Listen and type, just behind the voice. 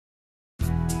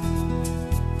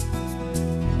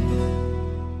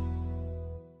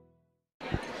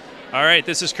All right,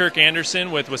 this is Kirk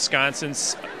Anderson with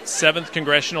Wisconsin's 7th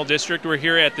Congressional District. We're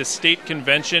here at the state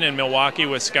convention in Milwaukee,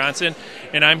 Wisconsin,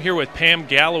 and I'm here with Pam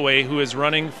Galloway, who is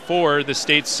running for the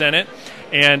state Senate.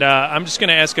 And I'm just going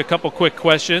to ask a couple quick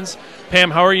questions.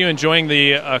 Pam, how are you enjoying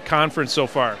the conference so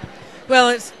far? Well,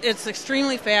 it's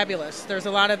extremely fabulous. There's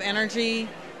a lot of energy.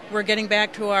 We're getting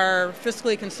back to our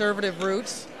fiscally conservative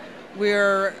roots.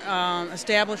 We're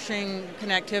establishing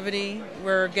connectivity.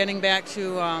 We're getting back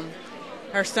to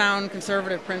our sound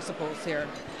conservative principles here.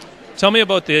 Tell me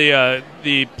about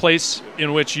the place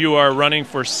in which you are running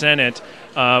for Senate.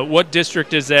 What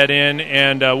district is that in,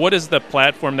 and what is the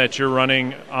platform that you're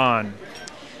running on?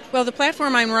 Well, the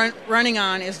platform I'm running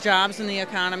on is jobs in the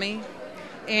economy,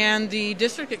 and the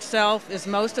district itself is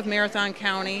most of Marathon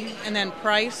County, and then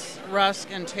Price, Rusk,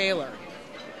 and Taylor.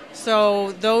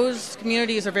 So those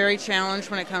communities are very challenged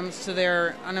when it comes to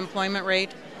their unemployment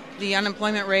rate. The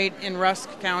unemployment rate in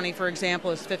Rusk County, for example,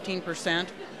 is 15%.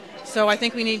 So I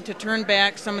think we need to turn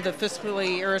back some of the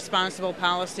fiscally irresponsible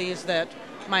policies that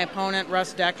my opponent,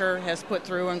 Russ Decker, has put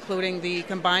through, including the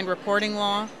combined reporting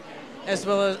law, as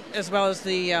well as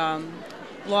the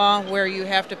law where you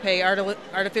have to pay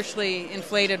artificially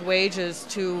inflated wages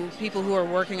to people who are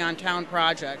working on town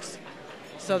projects.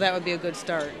 So that would be a good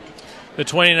start. The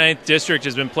 29th district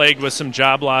has been plagued with some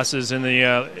job losses in the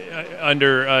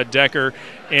under Decker,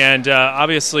 and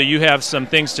obviously you have some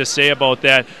things to say about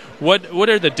that. What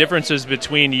are the differences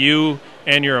between you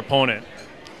and your opponent?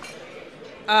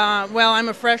 Well, I'm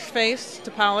a fresh face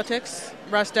to politics.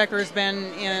 Russ Decker has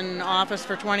been in office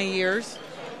for 20 years.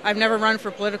 I've never run for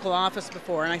political office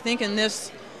before, and I think in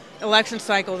this election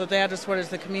cycle that is what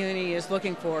the community is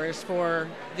looking for, is for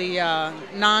the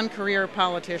non-career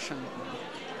politician.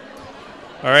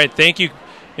 All right, thank you.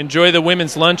 Enjoy the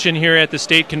women's luncheon here at the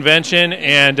state convention,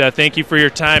 and thank you for your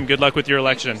time. Good luck with your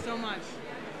election. Thank you so much.